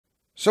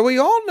So we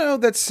all know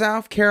that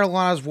South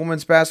Carolina's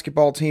women's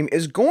basketball team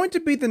is going to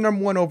be the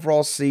number one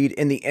overall seed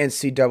in the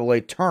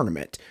NCAA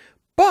tournament.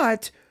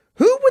 But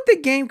who would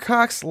the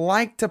Gamecocks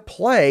like to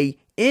play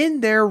in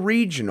their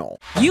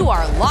regional? You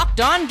are Locked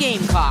On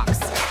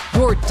Gamecocks,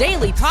 your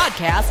daily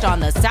podcast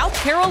on the South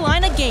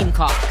Carolina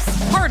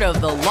Gamecocks, part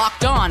of the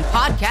Locked On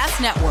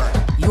Podcast Network,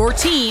 your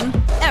team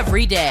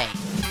every day.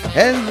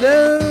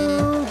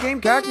 Hello,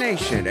 Gamecock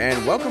Nation,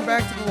 and welcome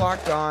back to the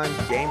Locked On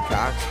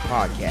Gamecocks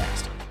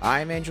podcast.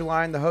 I'm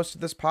Angeline, the host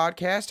of this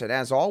podcast, and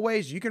as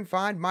always, you can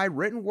find my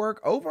written work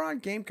over on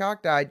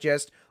Gamecock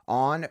Digest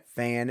on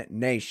Fan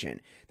Nation.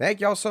 Thank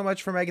y'all so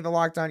much for making the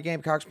Locked On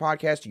Gamecocks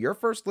podcast your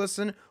first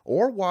listen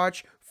or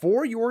watch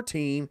for your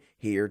team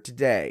here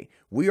today.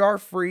 We are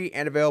free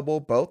and available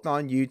both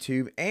on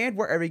YouTube and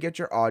wherever you get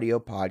your audio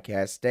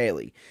podcasts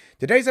daily.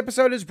 Today's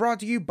episode is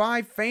brought to you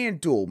by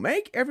FanDuel.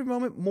 Make every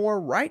moment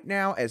more right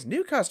now as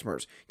new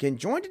customers can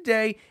join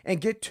today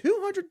and get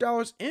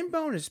 $200 in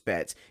bonus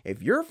bets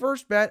if your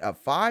first bet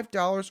of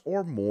 $5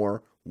 or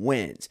more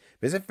wins.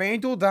 Visit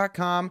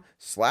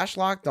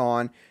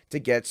FanDuel.com/lockedon to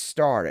get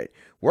started.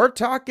 We're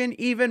talking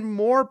even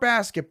more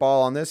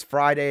basketball on this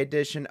Friday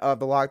edition of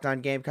the Locked On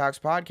Gamecocks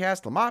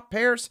podcast. Lamont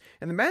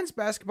and the men's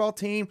basketball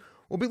team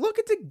will be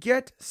looking to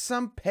get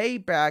some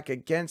payback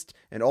against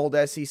an old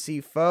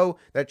SEC foe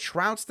that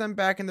trounced them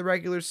back in the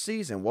regular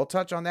season. We'll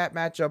touch on that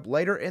matchup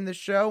later in the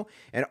show.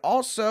 And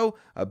also,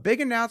 a big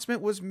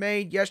announcement was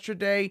made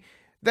yesterday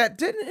that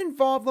didn't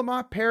involve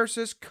Lamont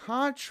Paris's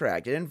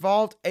contract. It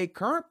involved a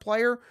current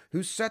player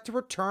who's set to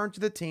return to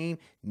the team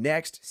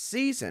next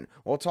season.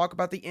 We'll talk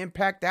about the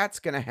impact that's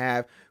going to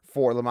have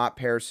for Lamont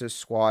Paris's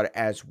squad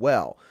as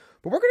well.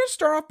 But we're going to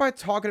start off by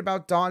talking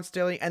about Dawn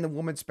Staley and the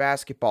women's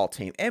basketball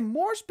team, and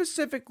more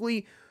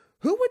specifically,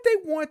 who would they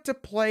want to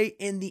play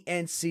in the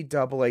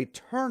NCAA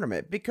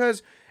tournament?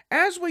 Because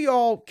as we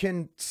all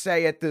can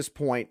say at this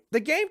point, the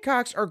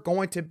Gamecocks are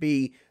going to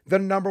be the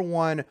number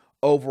one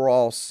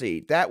overall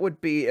seed. That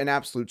would be an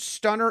absolute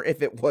stunner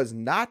if it was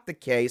not the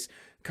case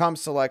come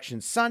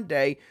Selection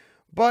Sunday.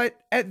 But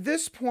at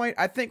this point,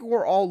 I think what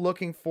we're all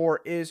looking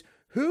for is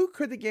who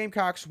could the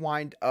Gamecocks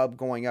wind up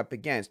going up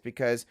against?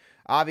 Because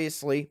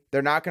obviously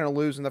they're not going to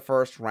lose in the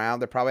first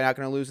round. They're probably not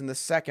going to lose in the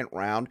second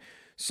round.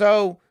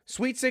 So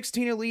Sweet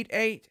 16, Elite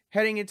 8,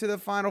 heading into the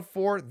Final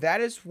Four,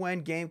 that is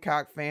when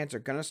Gamecock fans are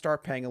going to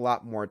start paying a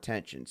lot more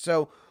attention.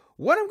 So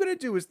what I'm going to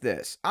do is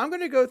this. I'm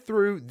going to go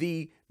through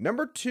the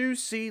number 2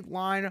 seed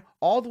line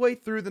all the way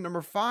through the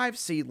number 5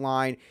 seed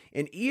line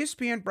in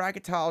ESPN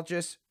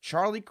bracketologist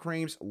Charlie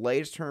Cream's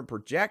latest term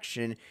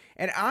projection,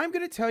 and I'm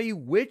going to tell you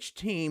which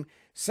team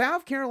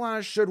South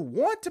Carolina should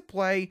want to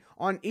play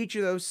on each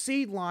of those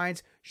seed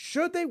lines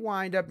should they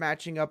wind up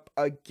matching up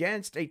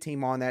against a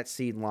team on that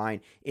seed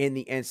line in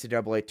the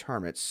NCAA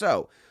tournament.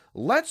 So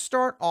let's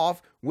start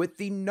off with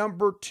the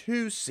number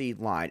 2 seed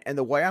line, and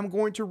the way I'm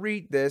going to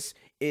read this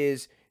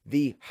is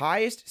the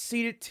highest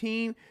seeded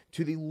team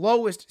to the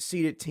lowest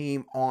seeded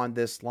team on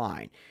this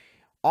line.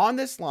 On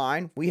this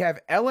line, we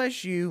have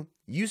LSU,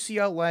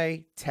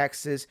 UCLA,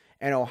 Texas,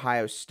 and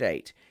Ohio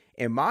State.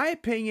 In my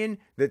opinion,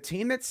 the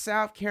team that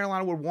South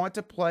Carolina would want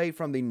to play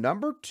from the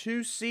number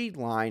 2 seed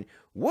line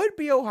would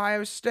be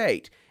Ohio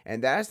State,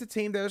 and that is the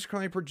team that is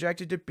currently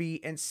projected to be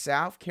in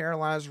South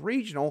Carolina's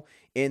regional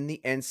in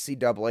the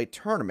NCAA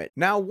tournament.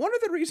 Now, one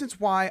of the reasons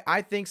why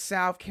I think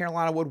South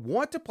Carolina would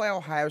want to play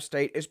Ohio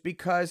State is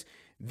because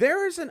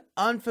there is an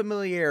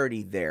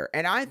unfamiliarity there,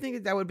 and I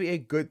think that would be a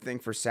good thing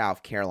for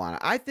South Carolina.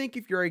 I think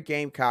if you're a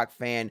Gamecock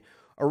fan,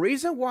 a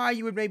reason why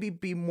you would maybe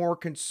be more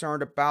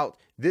concerned about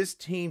this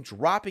team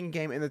dropping a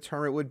game in the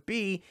tournament would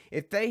be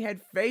if they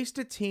had faced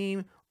a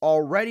team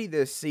already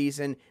this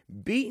season,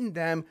 beaten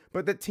them,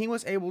 but the team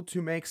was able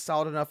to make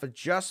solid enough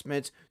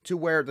adjustments to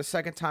where the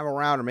second time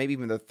around, or maybe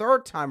even the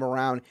third time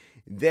around,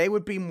 they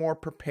would be more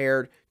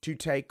prepared to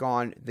take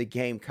on the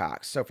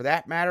Gamecocks. So for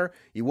that matter,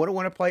 you wouldn't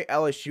want to play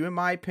LSU in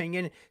my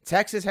opinion.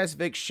 Texas has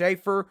Vic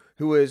Schaefer,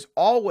 who has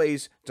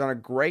always done a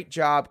great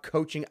job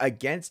coaching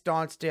against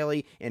Dawn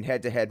Staley in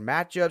head-to-head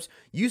matchups.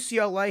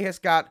 UCLA has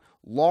got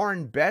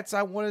Lauren Betts,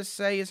 I want to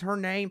say is her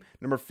name,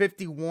 number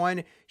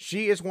 51.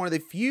 She is one of the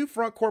few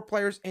front court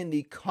players in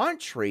the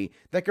country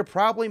that could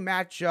probably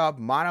match up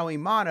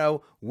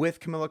mano-a-mano with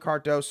Camila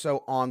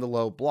Cardoso on the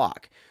low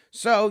block.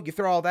 So you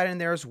throw all that in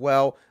there as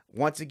well.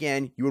 Once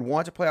again, you would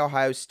want to play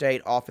Ohio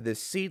State off of this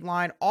seed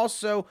line.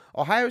 Also,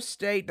 Ohio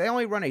State, they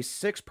only run a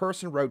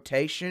 6-person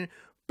rotation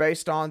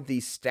based on the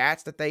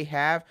stats that they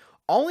have.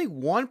 Only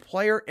one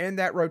player in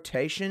that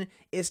rotation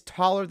is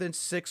taller than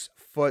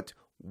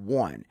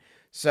 6'1".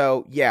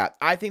 So, yeah,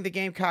 I think the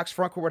Gamecocks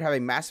frontcourt would have a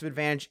massive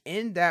advantage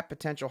in that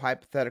potential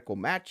hypothetical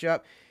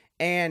matchup.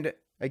 And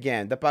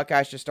again, the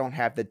Buckeyes just don't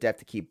have the depth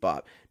to keep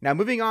up. Now,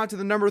 moving on to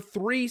the number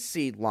 3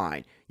 seed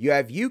line, you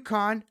have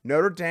UConn,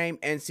 Notre Dame,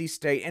 NC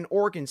State, and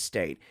Oregon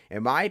State.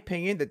 In my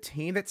opinion, the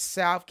team that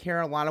South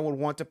Carolina would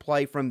want to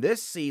play from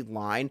this seed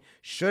line,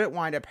 should it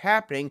wind up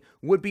happening,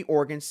 would be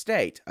Oregon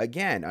State.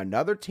 Again,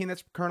 another team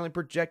that's currently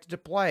projected to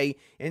play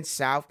in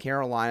South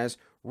Carolina's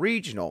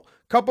regional.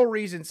 Couple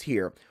reasons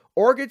here.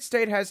 Oregon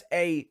State has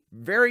a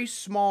very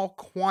small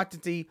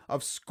quantity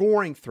of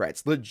scoring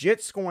threats,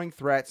 legit scoring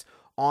threats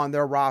on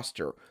their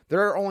roster.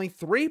 There are only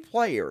 3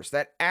 players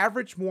that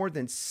average more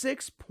than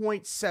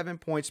 6.7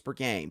 points per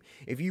game.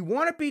 If you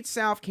want to beat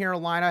South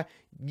Carolina,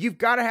 you've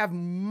got to have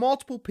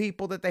multiple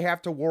people that they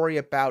have to worry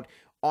about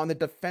on the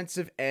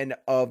defensive end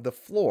of the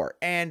floor.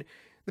 And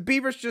the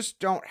Beavers just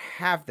don't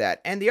have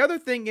that. And the other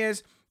thing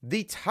is,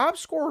 the top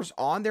scorers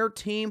on their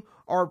team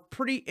are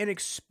pretty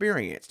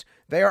inexperienced.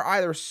 They are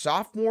either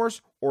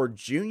sophomores or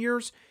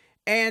juniors,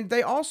 and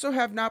they also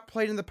have not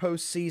played in the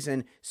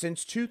postseason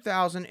since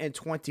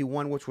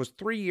 2021, which was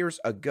 3 years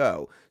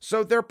ago.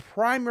 So their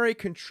primary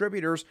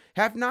contributors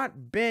have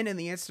not been in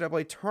the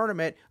NCAA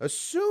tournament,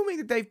 assuming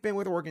that they've been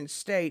with Oregon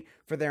State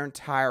for their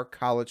entire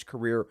college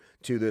career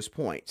to this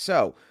point.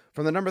 So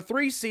from the number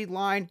 3 seed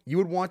line, you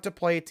would want to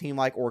play a team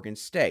like Oregon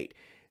State.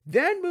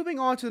 Then moving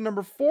on to the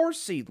number 4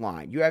 seed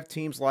line, you have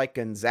teams like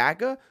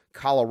Gonzaga,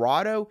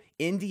 Colorado,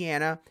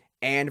 Indiana,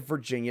 and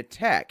Virginia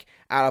Tech.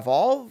 Out of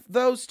all of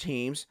those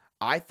teams,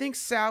 I think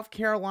South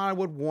Carolina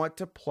would want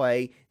to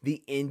play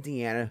the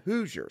Indiana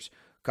Hoosiers.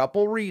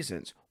 Couple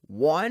reasons.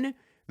 One,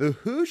 the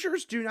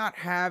Hoosiers do not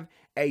have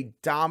a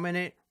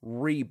dominant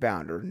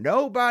rebounder.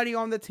 Nobody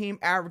on the team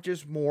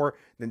averages more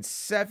than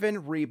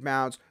 7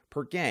 rebounds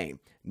per game.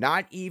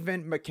 Not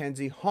even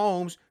Mackenzie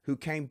Holmes, who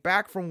came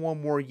back from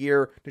one more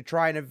year to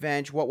try and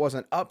avenge what was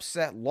an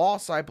upset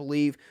loss, I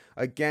believe,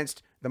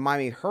 against the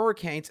Miami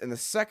Hurricanes in the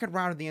second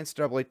round of the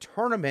NCAA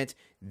tournament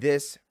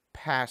this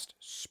past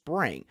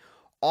spring.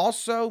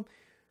 Also,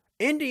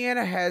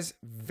 Indiana has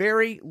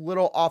very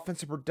little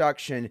offensive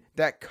production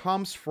that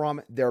comes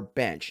from their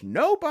bench.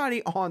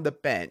 Nobody on the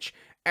bench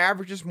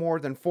averages more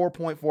than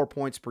 4.4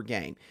 points per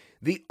game.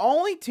 The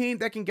only team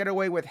that can get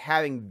away with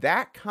having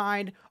that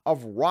kind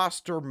of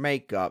roster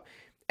makeup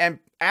and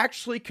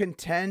actually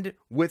contend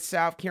with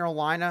South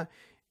Carolina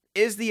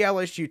is the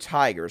LSU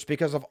Tigers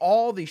because of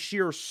all the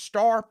sheer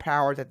star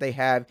power that they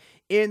have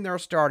in their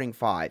starting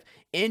 5.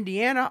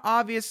 Indiana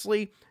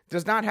obviously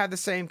does not have the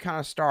same kind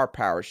of star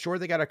power. Sure,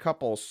 they got a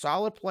couple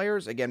solid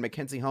players. Again,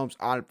 Mackenzie Holmes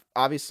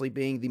obviously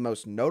being the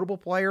most notable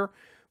player,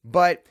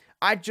 but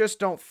I just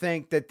don't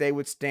think that they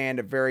would stand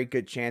a very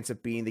good chance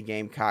of beating the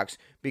Gamecocks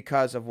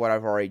because of what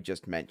I've already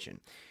just mentioned.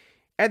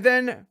 And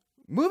then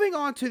moving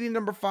on to the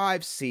number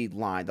 5 seed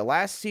line, the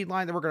last seed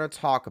line that we're going to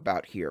talk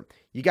about here.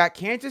 You got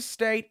Kansas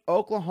State,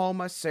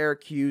 Oklahoma,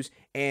 Syracuse,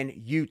 and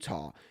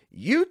Utah.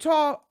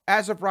 Utah,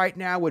 as of right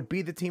now, would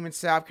be the team in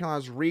South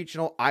Carolina's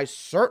regional. I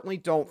certainly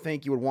don't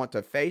think you would want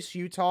to face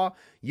Utah.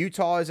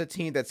 Utah is a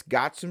team that's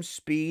got some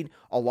speed,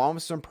 along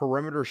with some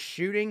perimeter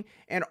shooting,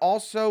 and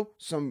also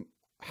some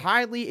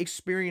highly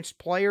experienced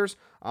players.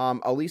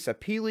 Elisa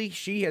Peely,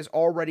 she has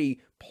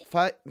already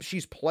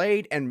she's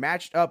played and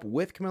matched up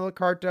with Camila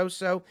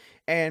Cardoso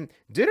and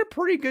did a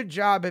pretty good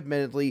job,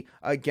 admittedly,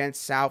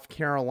 against South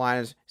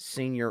Carolina's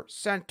senior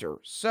center.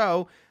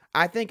 So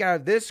I think out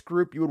of this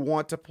group, you would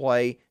want to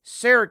play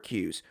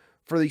Syracuse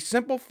for the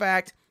simple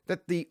fact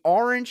that the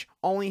Orange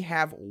only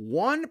have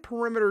one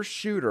perimeter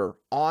shooter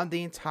on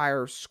the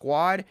entire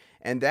squad,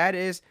 and that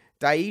is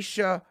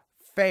Daisha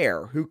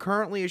Fair, who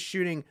currently is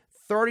shooting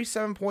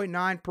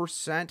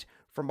 37.9%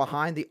 from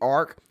behind the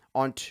arc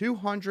on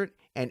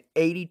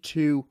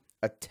 282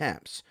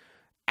 attempts.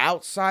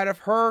 Outside of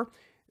her,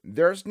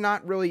 there's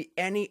not really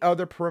any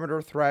other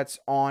perimeter threats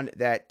on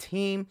that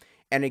team.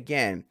 And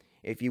again,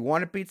 if you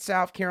want to beat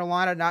South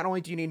Carolina, not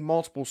only do you need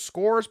multiple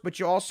scores, but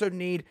you also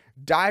need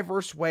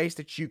diverse ways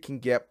that you can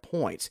get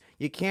points.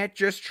 You can't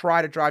just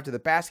try to drive to the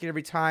basket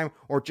every time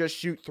or just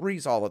shoot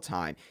threes all the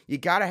time. You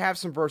got to have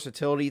some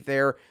versatility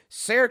there.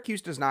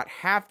 Syracuse does not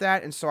have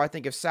that, and so I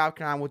think if South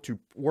Carolina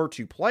were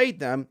to play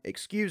them,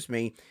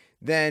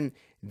 then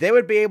they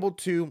would be able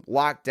to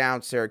lock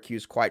down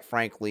Syracuse, quite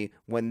frankly,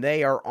 when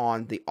they are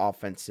on the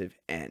offensive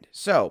end.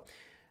 So,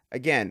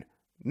 again,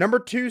 number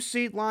 2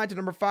 seed line to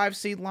number 5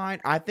 seed line,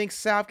 I think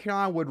South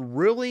Carolina would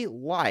really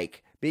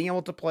like being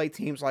able to play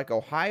teams like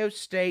Ohio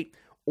State,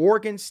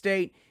 Oregon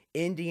State,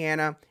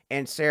 Indiana,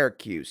 and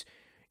Syracuse.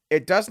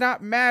 It does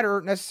not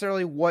matter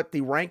necessarily what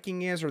the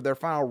ranking is or their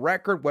final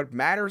record. What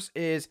matters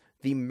is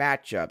the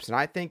matchups. And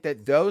I think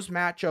that those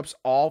matchups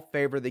all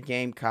favor the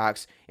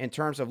Gamecocks in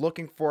terms of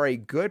looking for a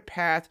good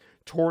path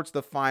towards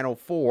the Final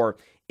Four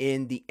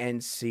in the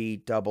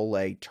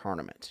NCAA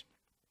tournament.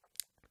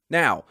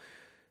 Now,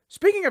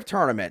 speaking of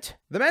tournament,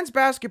 the men's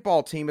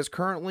basketball team is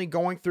currently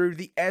going through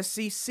the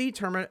SEC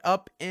tournament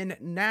up in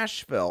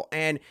Nashville,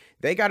 and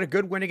they got a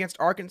good win against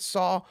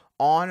Arkansas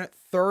on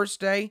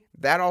Thursday.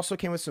 That also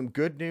came with some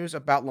good news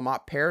about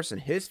Lamont Paris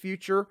and his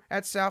future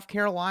at South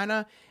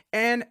Carolina.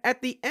 And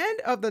at the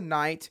end of the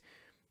night,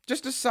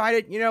 just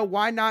decided,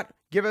 why not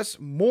give us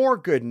more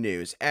good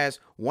news, as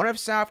one of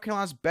South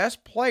Carolina's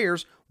best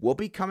players will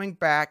be coming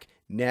back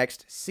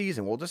next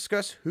season. We'll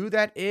discuss who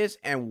that is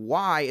and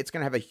why it's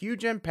going to have a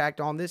huge impact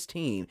on this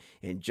team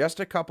in just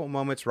a couple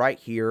moments right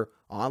here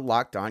on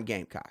Locked On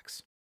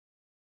Gamecocks.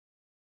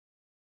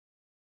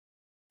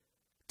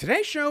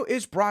 Today's show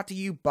is brought to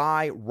you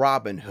by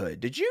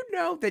Robinhood. Did you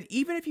know that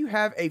even if you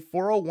have a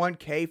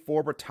 401k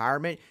for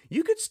retirement,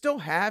 you could still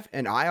have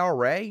an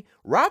IRA?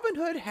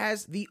 Robinhood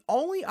has the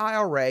only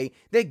IRA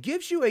that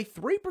gives you a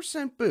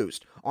 3%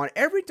 boost on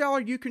every dollar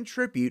you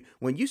contribute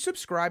when you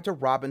subscribe to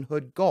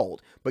Robinhood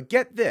Gold. But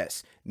get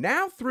this,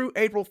 now through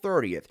April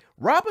 30th,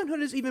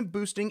 Robinhood is even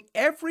boosting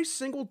every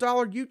single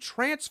dollar you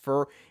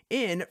transfer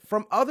in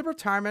from other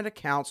retirement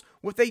accounts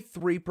with a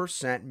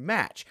 3%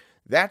 match.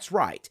 That's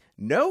right,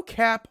 no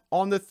cap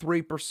on the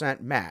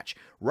 3% match.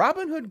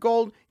 Robinhood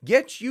Gold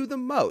gets you the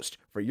most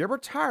for your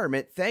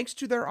retirement thanks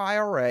to their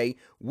IRA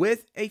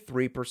with a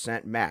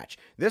 3% match.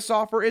 This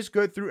offer is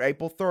good through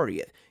April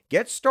 30th.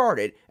 Get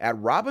started at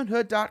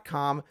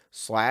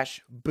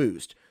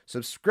Robinhood.com/boost.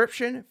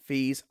 Subscription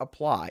fees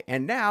apply.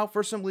 And now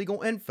for some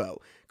legal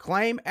info.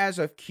 Claim as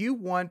of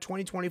Q1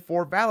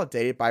 2024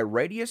 validated by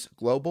Radius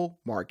Global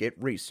Market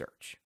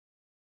Research.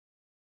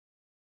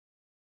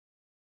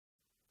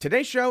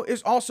 Today's show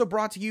is also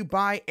brought to you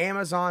by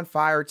Amazon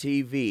Fire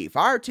TV.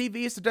 Fire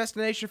TV is the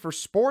destination for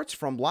sports,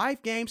 from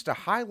live games to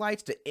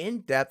highlights to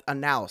in-depth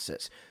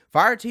analysis.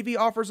 Fire TV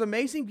offers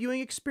amazing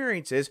viewing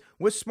experiences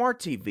with smart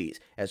TVs,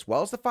 as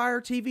well as the Fire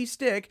TV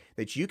stick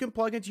that you can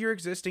plug into your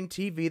existing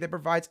TV that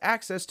provides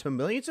access to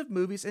millions of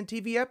movies and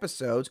TV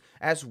episodes,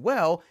 as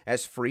well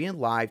as free and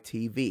live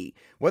TV.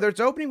 Whether it's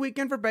opening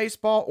weekend for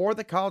baseball or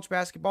the college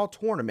basketball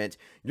tournament,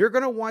 you're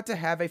going to want to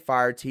have a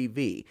Fire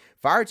TV.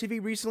 Fire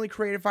TV recently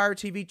created Fire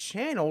TV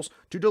channels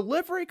to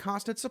deliver a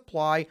constant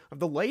supply of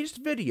the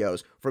latest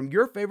videos from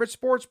your favorite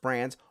sports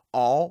brands,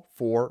 all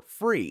for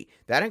free.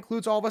 That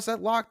includes all of us at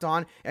Locked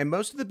On and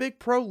most of the big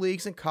pro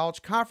leagues and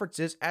college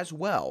conferences as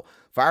well.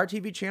 Fire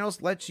TV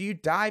channels lets you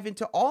dive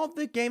into all of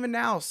the game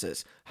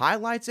analysis,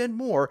 highlights, and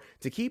more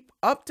to keep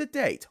up to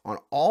date on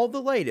all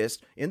the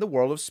latest in the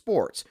world of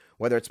sports,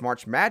 whether it's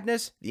March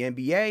Madness, the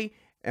NBA,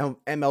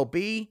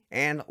 MLB,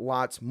 and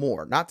lots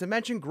more. Not to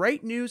mention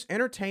great news,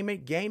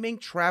 entertainment, gaming,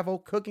 travel,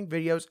 cooking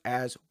videos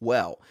as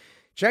well.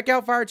 Check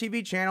out Fire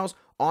TV channels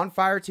on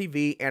Fire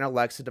TV and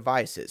Alexa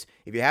devices.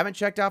 If you haven't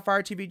checked out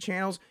Fire TV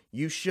channels,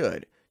 you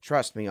should.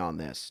 Trust me on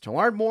this. To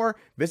learn more,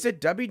 visit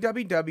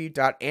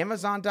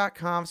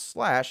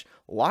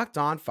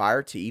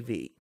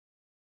www.amazon.com/LockedOnFireTV.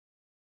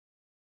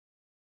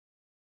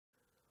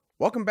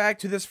 Welcome back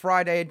to this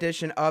Friday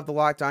edition of the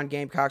Locked On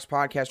Gamecocks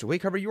podcast, where we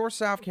cover your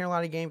South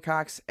Carolina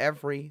Gamecocks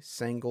every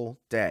single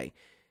day.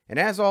 And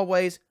as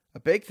always, a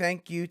big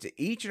thank you to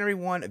each and every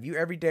one of you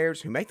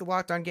everydayers who make the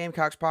Locked On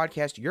Gamecocks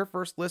podcast your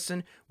first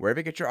listen wherever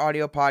you get your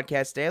audio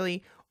podcasts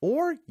daily,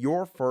 or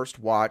your first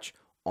watch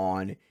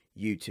on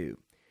YouTube.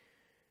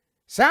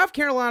 South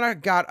Carolina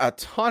got a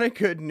ton of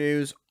good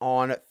news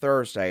on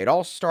Thursday. It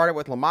all started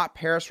with Lamont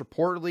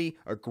reportedly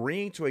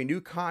agreeing to a new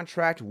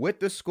contract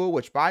with the school,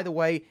 which, by the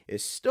way,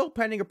 is still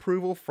pending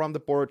approval from the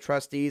Board of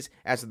Trustees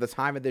as of the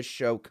time of this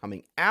show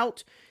coming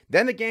out.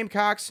 Then the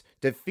Gamecocks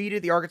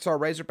defeated the Arkansas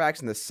Razorbacks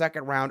in the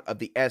second round of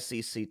the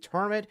SEC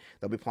tournament.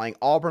 They'll be playing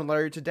Auburn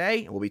later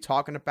today, and we'll be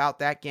talking about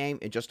that game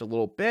in just a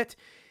little bit.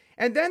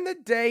 And then the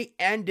day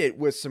ended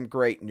with some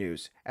great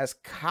news, as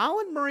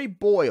Collin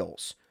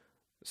Murray-Boyles,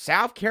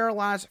 South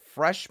Carolina's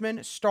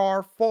freshman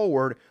star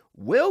forward,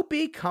 will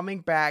be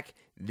coming back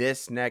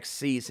this next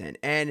season.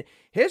 And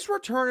his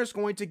return is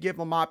going to give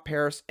Lamont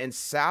Paris and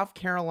South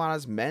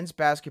Carolina's men's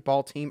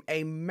basketball team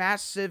a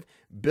massive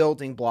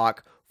building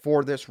block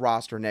for this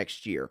roster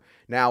next year.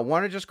 Now, I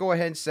want to just go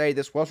ahead and say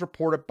this was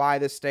reported by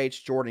the State's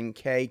Jordan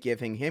Kay,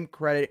 giving him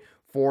credit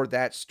for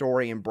that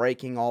story and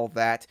breaking all of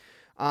that.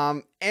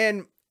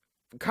 And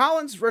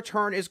Collin's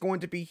return is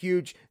going to be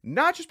huge,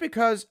 not just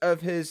because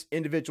of his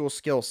individual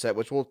skill set,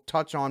 which we'll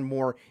touch on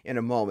more in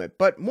a moment,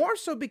 but more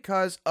so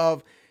because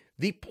of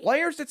the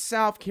players that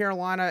South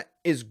Carolina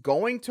is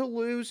going to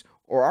lose,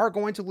 or are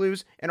going to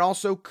lose, and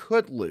also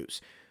could lose.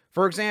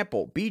 For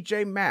example,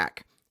 BJ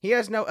Mack. He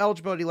has no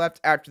eligibility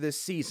left after this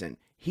season.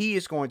 He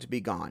is going to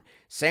be gone.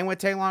 Same with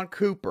Talon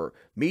Cooper.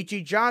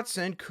 Michi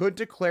Johnson could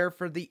declare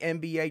for the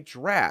NBA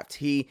draft.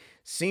 He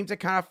seemed to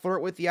kind of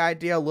flirt with the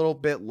idea a little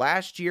bit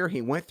last year. He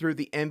went through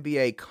the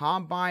NBA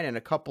Combine and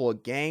a couple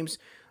of games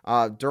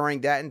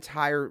during that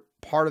entire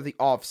part of the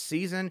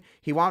offseason.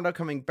 He wound up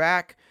coming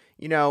back.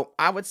 You know,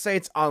 I would say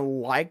it's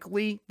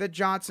unlikely that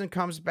Johnson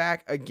comes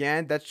back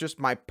again. That's just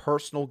my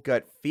personal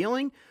gut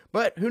feeling.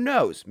 But who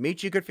knows?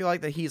 Michi could feel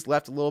like that he's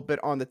left a little bit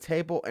on the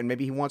table, and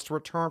maybe he wants to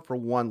return for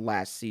one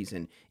last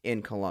season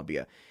in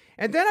Columbia.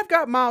 And then I've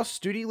got Miles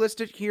Stute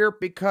listed here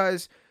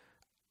because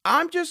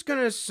I'm just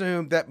going to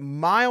assume that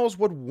Miles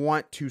would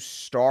want to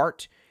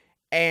start.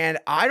 And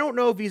I don't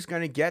know if he's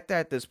going to get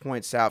that at this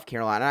point, South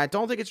Carolina. I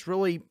don't think it's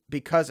really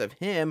because of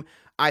him.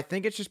 I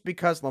think it's just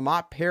because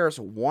Lamont Paris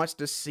wants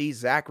to see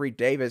Zachary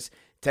Davis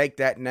take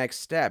that next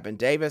step. And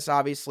Davis,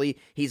 obviously,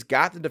 he's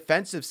got the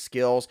defensive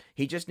skills.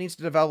 He just needs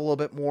to develop a little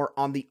bit more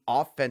on the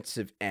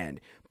offensive end.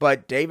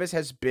 But Davis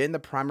has been the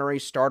primary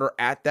starter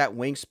at that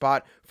wing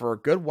spot for a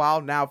good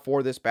while now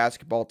for this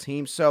basketball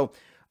team. So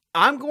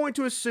I'm going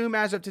to assume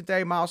as of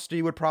today, Miles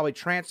Stee would probably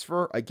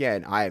transfer.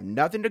 Again, I have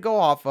nothing to go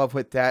off of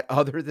with that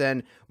other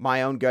than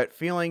my own gut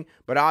feeling.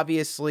 But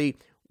obviously,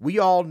 we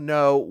all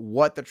know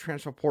what the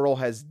transfer portal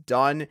has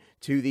done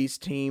to these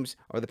teams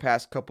over the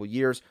past couple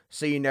years.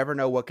 So you never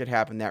know what could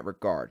happen in that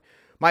regard.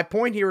 My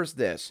point here is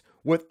this.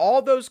 With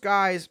all those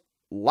guys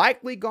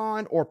likely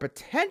gone or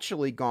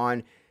potentially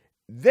gone,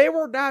 there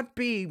will not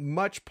be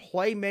much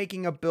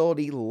playmaking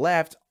ability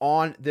left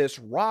on this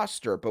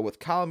roster. But with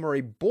Collin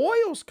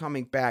Murray-Boyles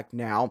coming back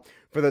now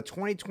for the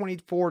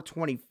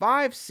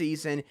 2024-25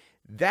 season,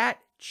 that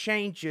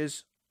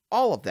changes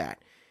all of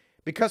that.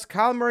 Because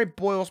Collin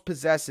Murray-Boyles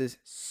possesses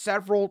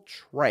several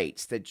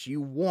traits that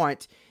you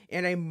want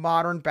in a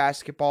modern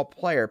basketball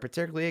player,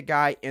 particularly a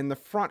guy in the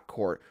front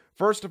court.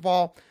 First of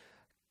all,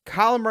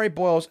 Collin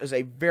Murray-Boyles is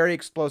a very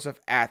explosive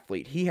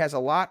athlete. He has a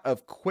lot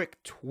of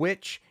quick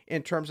twitch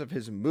in terms of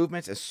his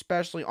movements,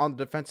 especially on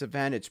the defensive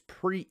end. It's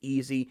pretty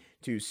easy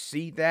to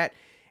see that.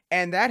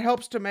 And that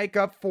helps to make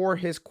up for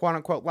his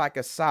quote-unquote lack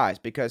of size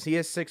because he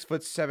is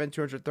 6'7",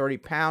 230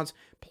 pounds,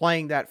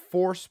 playing that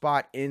 4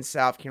 spot in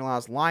South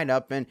Carolina's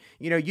lineup. And,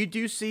 you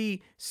do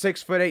see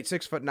 6'8",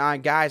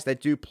 6'9" guys that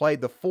do play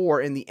the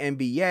 4 in the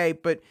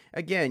NBA. But,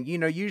 again,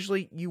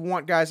 usually you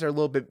want guys that are a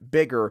little bit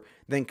bigger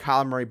than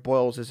Collin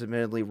Murray-Boyles is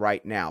admittedly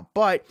right now.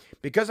 But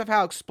because of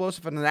how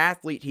explosive an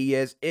athlete he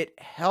is, it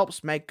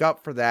helps make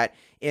up for that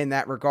in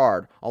that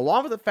regard.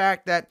 Along with the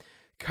fact that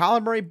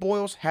Collin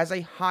Murray-Boyles has a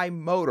high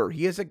motor.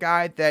 He is a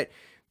guy that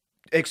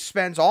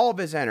expends all of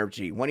his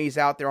energy when he's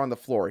out there on the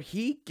floor.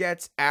 He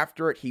gets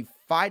after it. He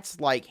fights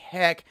like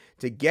heck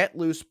to get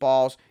loose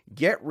balls,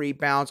 get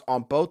rebounds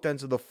on both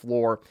ends of the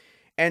floor.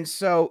 And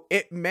so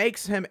it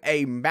makes him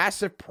a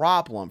massive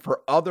problem for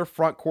other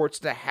front courts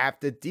to have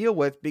to deal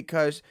with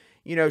because,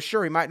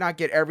 sure, he might not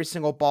get every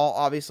single ball,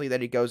 obviously,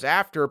 that he goes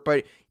after,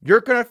 but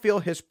you're going to feel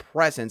his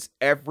presence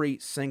every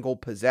single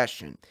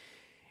possession.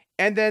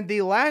 And then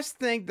the last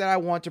thing that I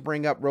want to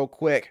bring up real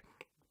quick,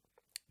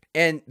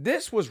 and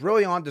this was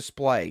really on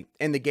display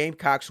in the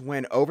Gamecocks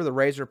win over the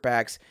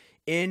Razorbacks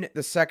in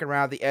the second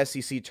round of the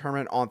SEC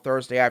tournament on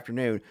Thursday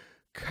afternoon.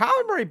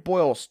 Collin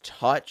Murray-Boyles'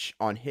 touch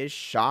on his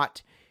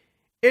shot,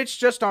 it's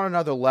just on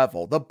another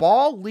level. The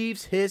ball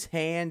leaves his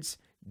hands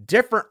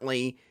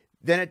differently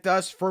than it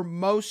does for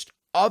most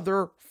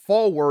other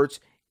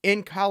forwards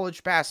in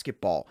college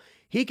basketball.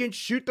 He can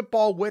shoot the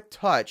ball with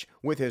touch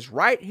with his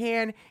right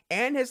hand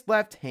and his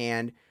left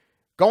hand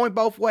going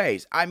both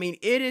ways. I mean,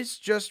 it is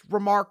just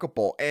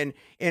remarkable. And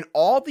in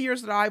all the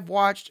years that I've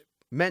watched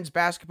men's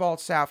basketball at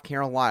South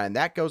Carolina, and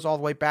that goes all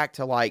the way back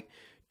to like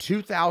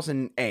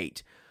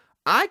 2008,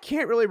 I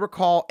can't really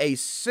recall a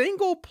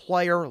single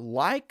player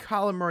like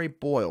Collin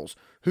Murray-Boyles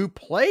who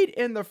played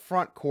in the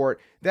front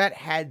court that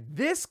had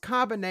this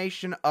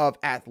combination of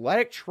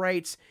athletic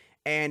traits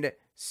and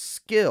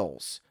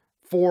skills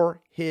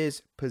for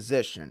his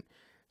position.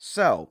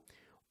 So,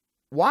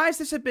 why is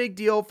this a big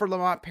deal for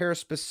Lamont Paris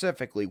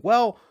specifically?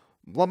 Well,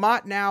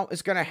 Lamont now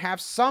is going to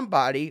have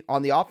somebody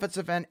on the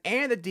offensive end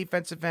and the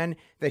defensive end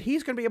that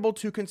he's going to be able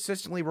to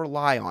consistently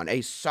rely on,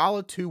 a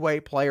solid two-way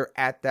player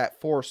at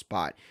that 4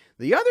 spot.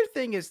 The other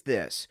thing is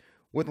this,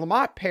 with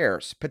Lamont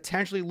Paris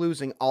potentially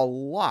losing a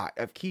lot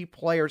of key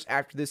players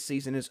after this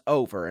season is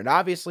over, and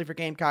obviously for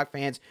Gamecock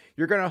fans,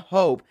 you're going to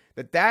hope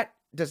that that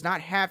does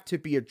not have to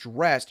be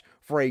addressed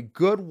for a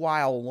good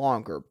while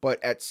longer.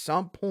 But at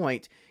some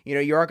point,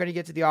 you are going to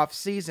get to the off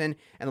season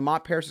and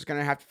Lamont Paris is going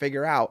to have to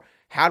figure out,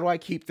 how do I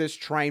keep this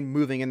train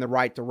moving in the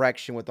right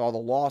direction with all the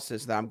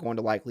losses that I'm going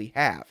to likely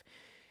have?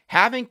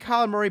 Having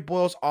Collin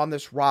Murray-Boyles on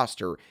this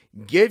roster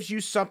gives you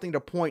something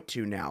to point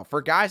to now for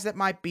guys that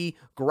might be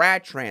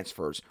grad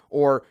transfers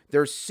or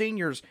they're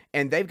seniors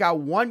and they've got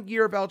 1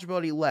 year of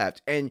eligibility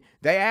left and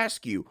they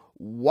ask you,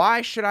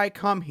 why should I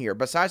come here?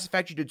 Besides the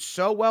fact you did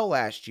so well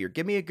last year,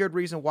 give me a good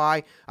reason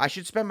why I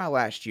should spend my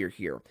last year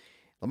here.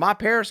 Lamont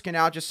Paris can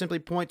now just simply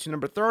point to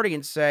number 30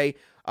 and say,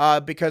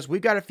 because we've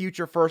got a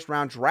future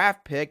first-round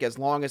draft pick, as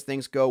long as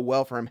things go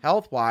well for him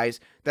health-wise,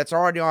 that's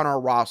already on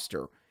our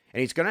roster. And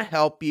he's going to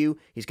help you.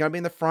 He's going to be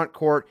in the front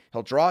court.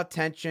 He'll draw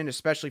attention,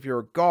 especially if you're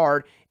a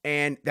guard,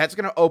 and that's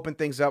going to open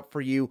things up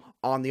for you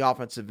on the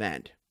offensive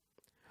end.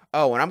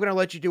 Oh, and I'm going to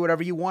let you do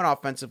whatever you want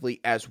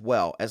offensively as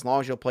well, as long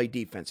as you'll play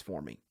defense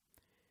for me.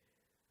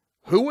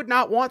 Who would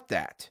not want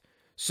that?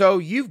 So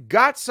you've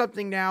got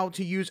something now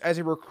to use as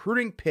a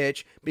recruiting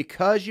pitch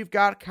because you've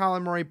got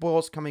Collin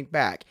Murray-Boyles coming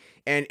back.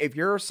 And if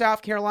you're a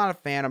South Carolina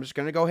fan, I'm just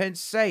going to go ahead and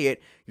say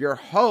it, your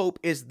hope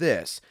is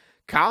this.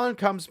 Collin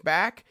comes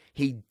back,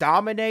 he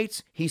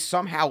dominates, he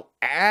somehow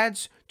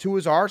adds to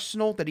his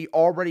arsenal that he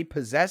already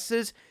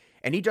possesses,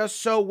 and he does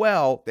so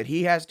well that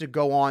he has to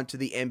go on to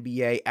the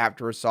NBA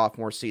after his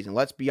sophomore season.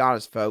 Let's be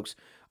honest, folks.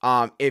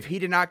 If he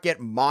did not get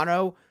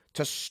mono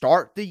to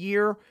start the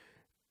year,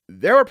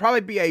 there would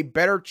probably be a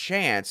better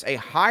chance, a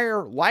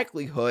higher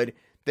likelihood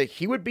that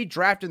he would be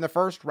drafted in the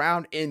first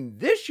round in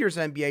this year's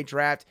NBA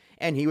draft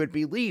and he would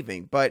be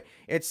leaving. But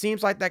it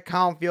seems like that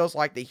Collin feels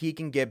like that he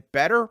can get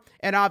better.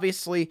 And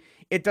obviously,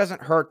 it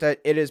doesn't hurt that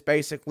it is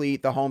basically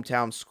the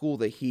hometown school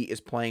that he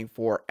is playing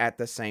for at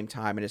the same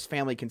time. And his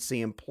family can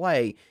see him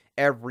play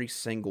every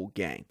single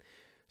game.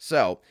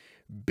 So,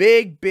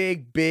 big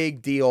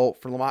deal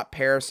for Lamont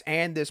Paris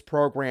and this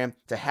program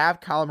to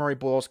have Collin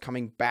Murray-Boyles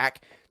coming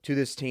back to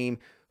this team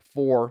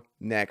for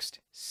next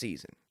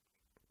season.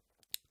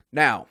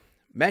 Now,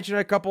 mentioned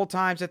a couple of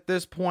times at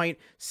this point,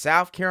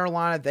 South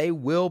Carolina, they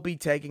will be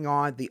taking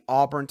on the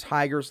Auburn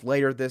Tigers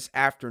later this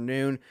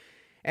afternoon.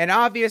 And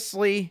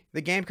obviously,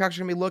 the Gamecocks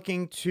are going to be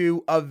looking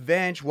to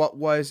avenge what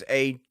was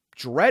a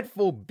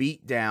dreadful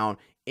beatdown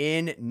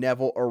in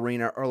Neville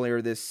Arena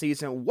earlier this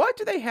season. What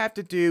do they have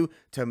to do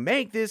to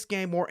make this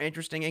game more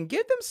interesting and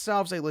give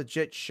themselves a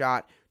legit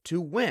shot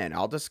to win?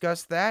 I'll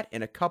discuss that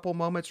in a couple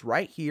moments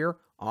right here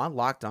on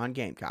Locked On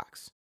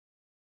Gamecocks.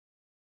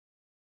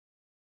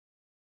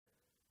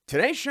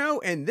 Today's show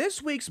and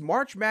this week's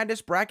March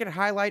Madness bracket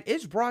highlight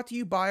is brought to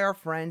you by our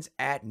friends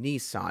at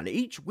Nissan.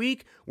 Each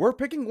week, we're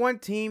picking one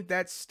team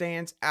that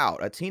stands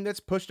out, a team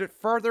that's pushed it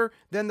further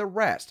than the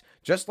rest.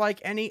 Just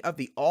like any of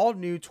the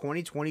all-new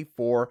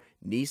 2024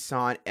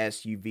 Nissan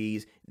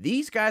SUVs,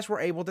 these guys were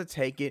able to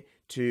take it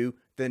to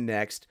the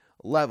next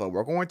level.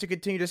 We're going to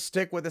continue to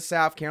stick with the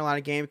South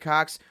Carolina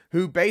Gamecocks,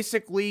 who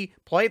basically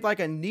played like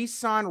a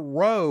Nissan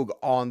Rogue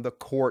on the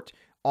court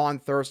on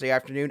Thursday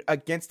afternoon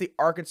against the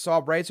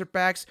Arkansas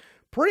Razorbacks,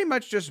 pretty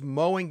much just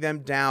mowing them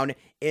down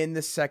in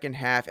the second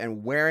half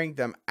and wearing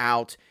them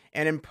out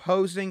and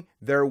imposing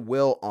their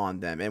will on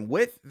them. And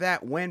with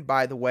that win,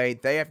 by the way,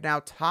 they have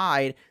now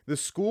tied the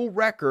school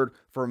record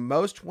for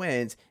most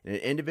wins in an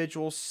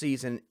individual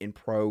season in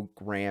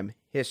program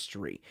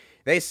history.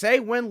 They say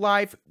win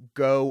life,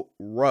 go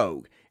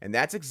rogue. And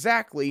that's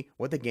exactly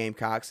what the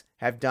Gamecocks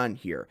have done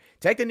here.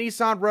 Take the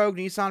Nissan Rogue,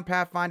 Nissan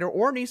Pathfinder,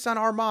 or Nissan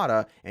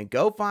Armada and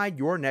go find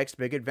your next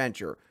big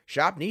adventure.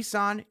 Shop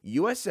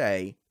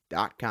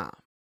NissanUSA.com.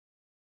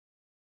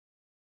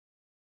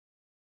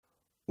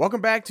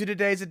 Welcome back to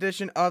today's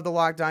edition of the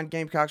Locked On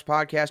Gamecocks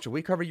podcast, where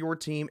we cover your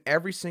team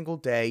every single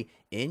day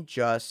in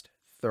just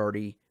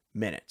 30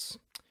 minutes.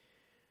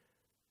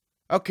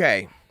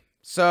 Okay,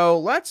 so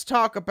let's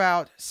talk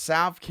about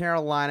South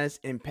Carolina's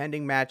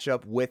impending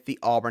matchup with the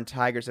Auburn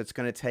Tigers that's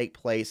going to take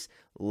place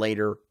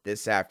later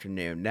this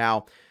afternoon.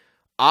 Now,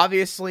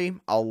 obviously,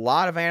 a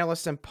lot of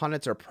analysts and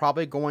pundits are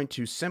probably going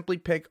to simply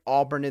pick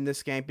Auburn in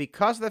this game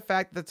because of the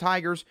fact that the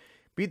Tigers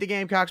beat the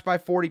Gamecocks by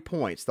 40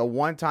 points, the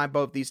one time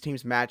both these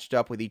teams matched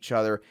up with each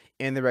other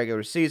in the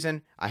regular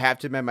season. I have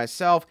to admit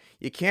myself,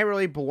 you can't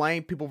really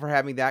blame people for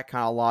having that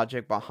kind of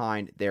logic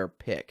behind their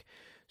pick.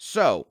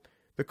 So,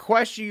 the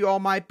question you all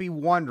might be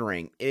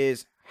wondering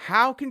is,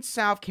 how can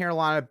South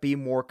Carolina be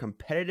more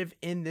competitive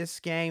in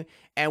this game,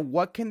 and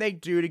what can they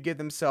do to give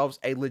themselves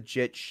a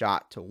legit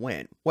shot to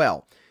win?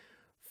 Well,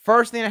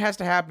 first thing that has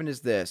to happen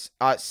is this.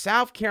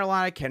 South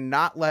Carolina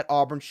cannot let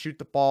Auburn shoot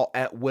the ball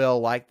at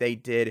will like they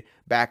did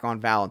back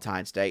on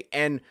Valentine's Day.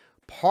 And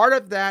part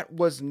of that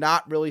was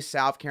not really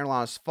South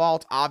Carolina's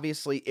fault.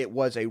 Obviously, it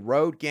was a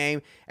road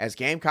game, as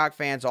Gamecock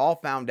fans all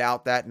found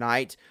out that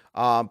night.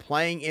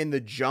 Playing in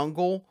the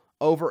jungle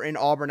over in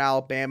Auburn,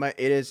 Alabama,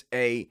 it is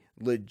a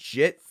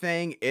legit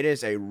thing. It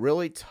is a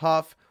really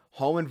tough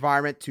home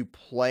environment to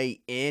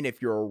play in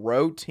if you're a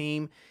road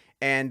team.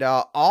 And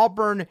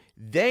Auburn,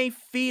 they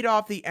feed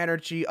off the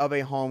energy of a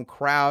home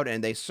crowd,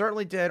 and they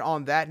certainly did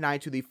on that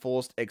night to the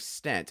fullest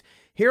extent.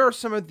 Here are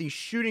some of the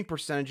shooting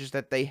percentages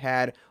that they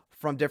had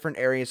from different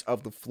areas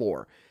of the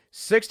floor.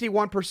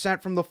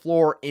 61% from the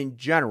floor in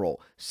general,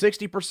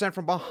 60%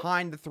 from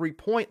behind the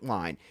three-point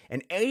line,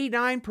 and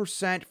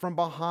 89% from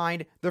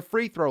behind the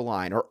free throw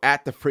line, or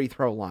at the free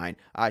throw line,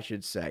 I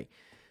should say.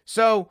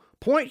 So,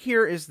 point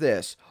here is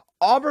this.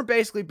 Auburn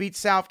basically beat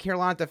South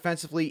Carolina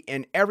defensively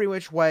in every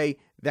which way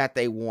that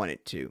they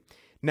wanted to.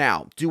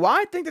 Now, do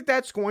I think that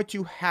that's going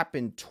to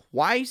happen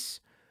twice?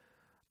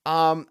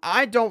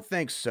 I don't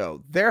think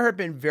so. There have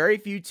been very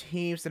few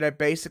teams that have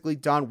basically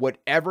done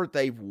whatever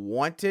they've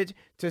wanted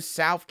to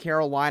South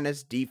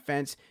Carolina's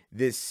defense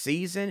this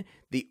season.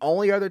 The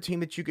only other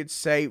team that you could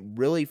say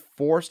really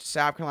forced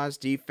South Carolina's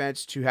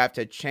defense to have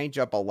to change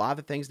up a lot of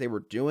the things they were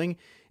doing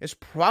is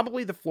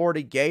probably the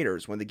Florida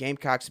Gators when the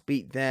Gamecocks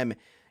beat them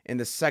in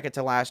the second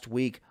to last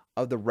week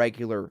of the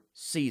regular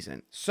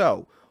season.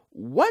 So,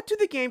 what do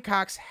the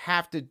Gamecocks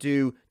have to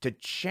do to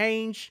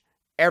change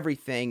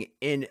everything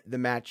in the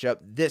matchup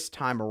this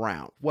time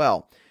around?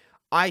 Well,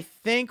 I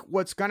think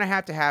what's going to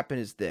have to happen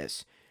is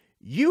this.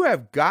 You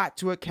have got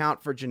to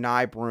account for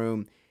Janai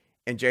Broome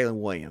and Jalen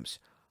Williams.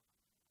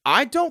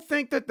 I don't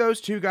think that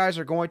those two guys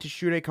are going to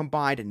shoot a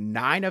combined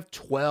 9 of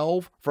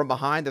 12 from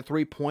behind the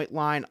three-point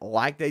line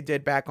like they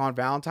did back on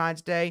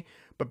Valentine's Day,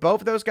 but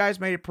both of those guys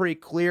made it pretty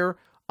clear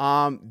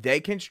they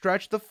can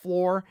stretch the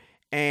floor,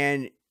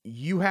 and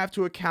you have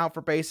to account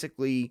for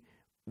basically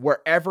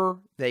wherever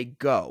they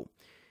go.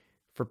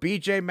 For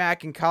BJ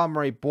Mack and Collin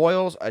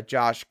Murray-Boyles,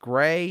 Josh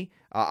Gray,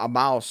 a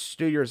Miles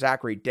Stewart,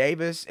 Zachary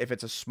Davis. If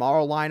it's a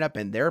smaller lineup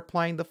and they're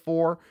playing the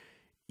 4,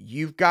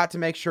 you've got to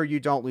make sure you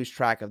don't lose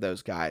track of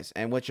those guys.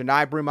 And with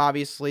Janai Broome,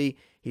 obviously,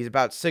 he's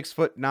about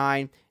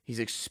 6'9". He's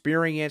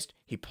experienced.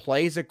 He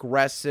plays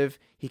aggressive.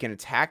 He can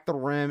attack the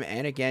rim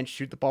and, again,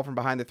 shoot the ball from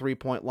behind the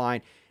three-point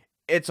line.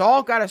 It's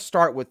all got to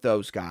start with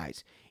those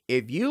guys.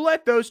 If you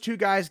let those two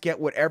guys get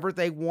whatever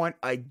they want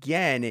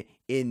again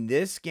in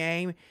this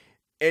game,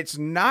 it's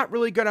not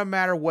really going to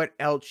matter what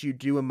else you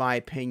do, in my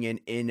opinion,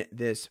 in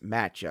this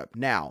matchup.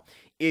 Now,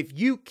 if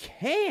you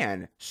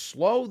can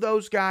slow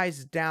those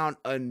guys down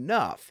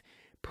enough,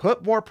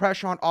 put more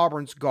pressure on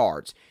Auburn's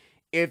guards.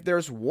 If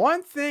there's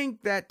one thing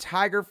that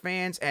Tiger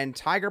fans and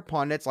Tiger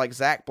pundits like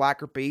Zach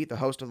Blackerby, the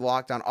host of the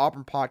Locked On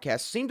Auburn podcast,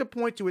 seem to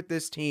point to with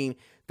this team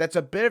that's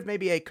a bit of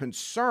maybe a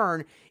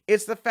concern,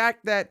 it's the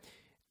fact that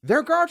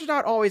their guards are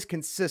not always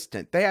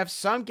consistent. They have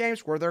some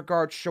games where their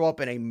guards show up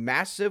in a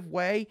massive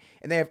way,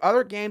 and they have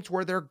other games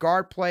where their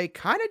guard play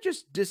kind of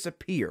just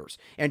disappears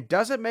and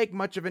doesn't make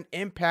much of an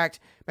impact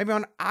maybe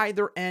on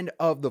either end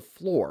of the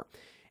floor.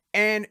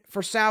 And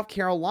for South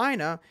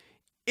Carolina,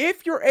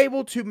 if you're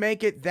able to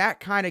make it that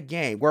kind of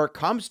game where it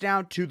comes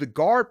down to the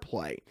guard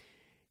play,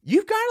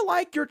 you've got to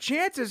like your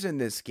chances in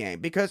this game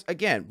because,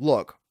 again,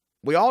 look,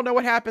 we all know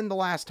what happened the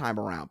last time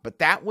around, but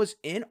that was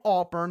in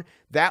Auburn.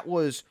 That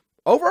was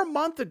over a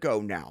month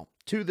ago now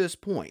to this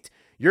point.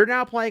 You're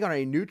now playing on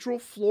a neutral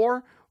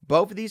floor.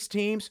 Both of these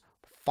teams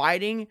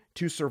fighting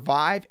to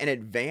survive and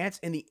advance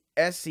in the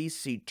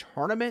SEC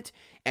tournament.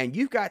 And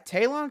you've got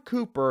Talon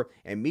Cooper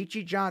and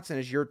Michi Johnson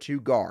as your two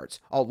guards,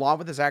 along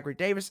with Zachary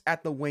Davis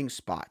at the wing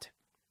spot.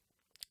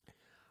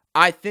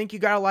 I think you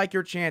got to like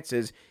your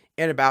chances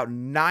in about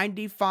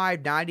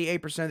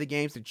 95-98% of the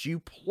games that you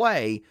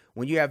play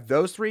when you have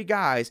those three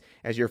guys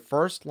as your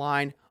first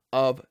line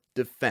of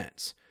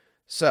defense.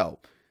 So,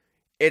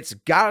 it's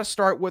got to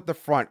start with the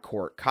front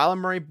court. Collin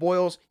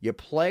Murray-Boyles, you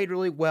played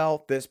really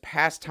well this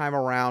past time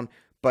around,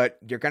 but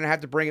you're going to have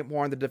to bring it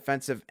more on the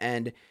defensive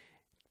end.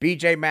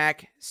 BJ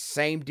Mack,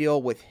 same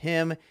deal with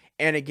him.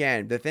 And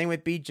again, the thing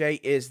with BJ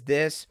is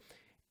this.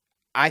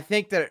 I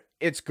think that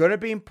it's going to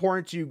be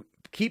important to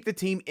keep the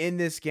team in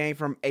this game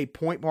from a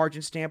point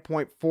margin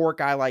standpoint for a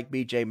guy like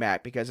BJ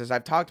Mack, because as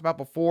I've talked about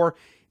before,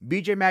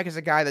 BJ Mack is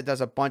a guy that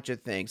does a bunch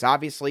of things.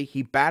 Obviously,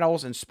 he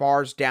battles and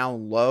spars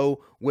down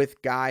low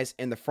with guys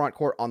in the front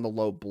court on the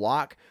low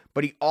block,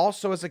 but he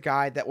also is a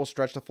guy that will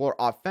stretch the floor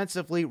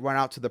offensively, run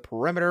out to the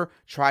perimeter,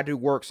 try to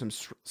work some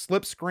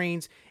slip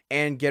screens,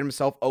 and get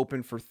himself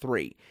open for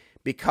three.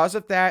 Because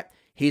of that,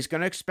 he's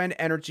going to expend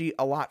energy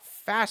a lot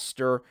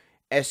faster,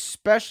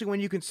 especially when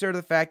you consider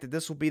the fact that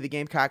this will be the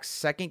Gamecocks'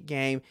 second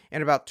game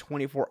in about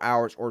 24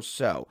 hours or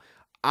so.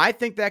 I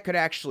think that could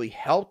actually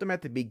help them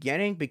at the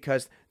beginning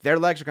because their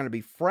legs are going to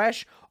be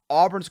fresh.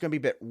 Auburn's going to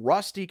be a bit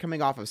rusty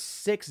coming off of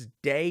 6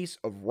 days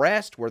of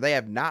rest where they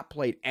have not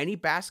played any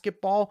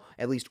basketball,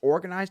 at least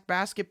organized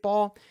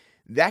basketball.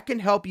 That can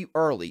help you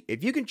early.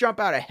 If you can jump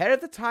out ahead of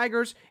the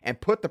Tigers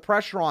and put the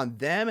pressure on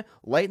them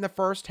late in the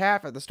first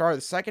half, at the start of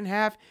the second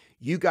half,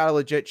 you got a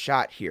legit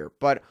shot here.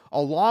 But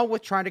along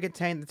with trying to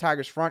contain the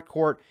Tigers' front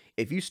court,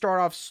 if you start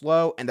off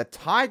slow and the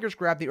Tigers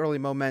grab the early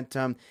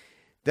momentum,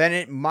 then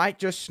it might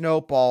just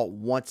snowball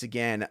once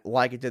again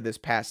like it did this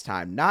past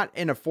time. Not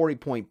in a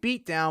 40-point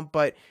beatdown,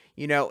 but,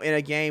 in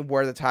a game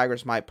where the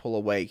Tigers might pull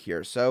away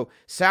here. So,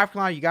 South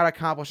Carolina, you got to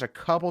accomplish a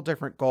couple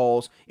different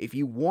goals if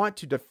you want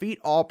to defeat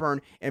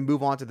Auburn and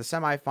move on to the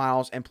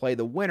semifinals and play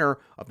the winner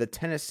of the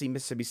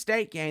Tennessee-Mississippi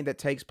State game that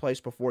takes place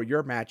before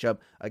your matchup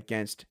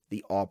against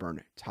the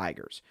Auburn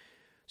Tigers.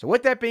 So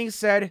with that being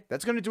said,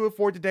 that's going to do it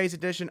for today's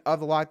edition of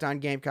the Locked On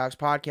Gamecocks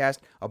podcast.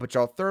 I hope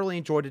y'all thoroughly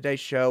enjoyed today's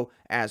show.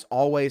 As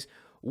always,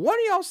 what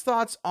are y'all's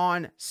thoughts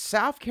on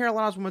South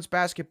Carolina's women's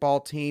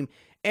basketball team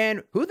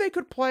and who they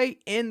could play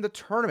in the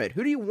tournament?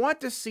 Who do you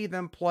want to see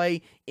them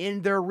play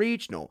in their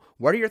regional?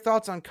 What are your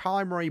thoughts on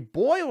Collin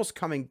Murray-Boyles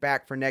coming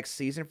back for next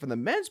season for the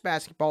men's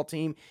basketball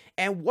team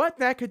and what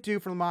that could do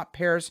for Lamont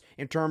Paris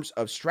in terms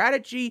of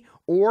strategy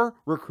or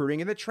recruiting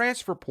in the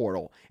transfer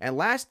portal? And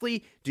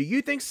lastly, do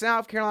you think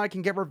South Carolina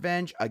can get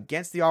revenge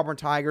against the Auburn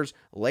Tigers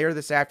later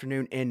this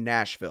afternoon in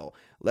Nashville?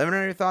 Let me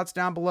know your thoughts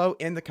down below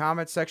in the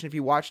comments section if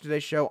you watch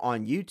today's show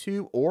on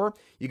YouTube, or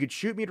you could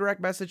shoot me a direct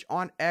message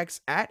on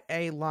X at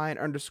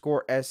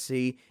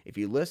 @ALion_SC if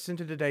you listen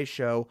to today's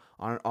show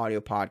on an audio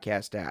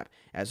podcast app.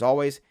 As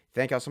always,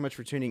 thank y'all so much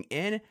for tuning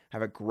in.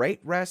 Have a great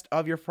rest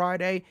of your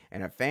Friday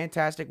and a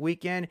fantastic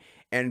weekend.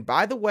 And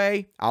by the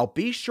way, I'll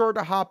be sure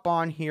to hop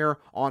on here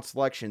on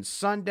Selection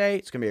Sunday.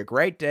 It's going to be a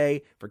great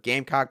day for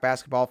Gamecock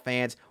basketball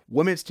fans.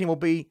 Women's team will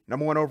be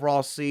 #1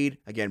 overall seed,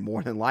 again,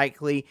 more than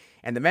likely.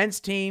 And the men's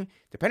team,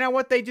 depending on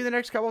what they do the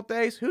next couple of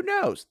days, who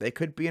knows? They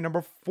could be a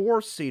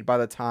 #4 seed by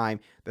the time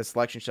the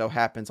selection show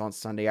happens on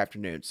Sunday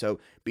afternoon. So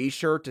be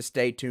sure to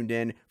stay tuned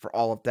in for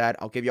all of that.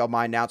 I'll give you all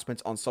my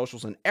announcements on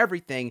socials and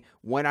everything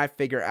when I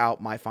figure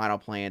out my final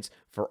plans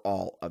for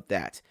all of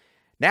that.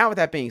 Now, with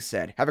that being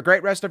said, have a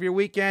great rest of your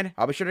weekend.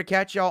 I'll be sure to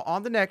catch y'all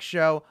on the next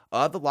show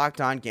of the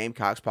Locked On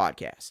Gamecocks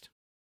podcast.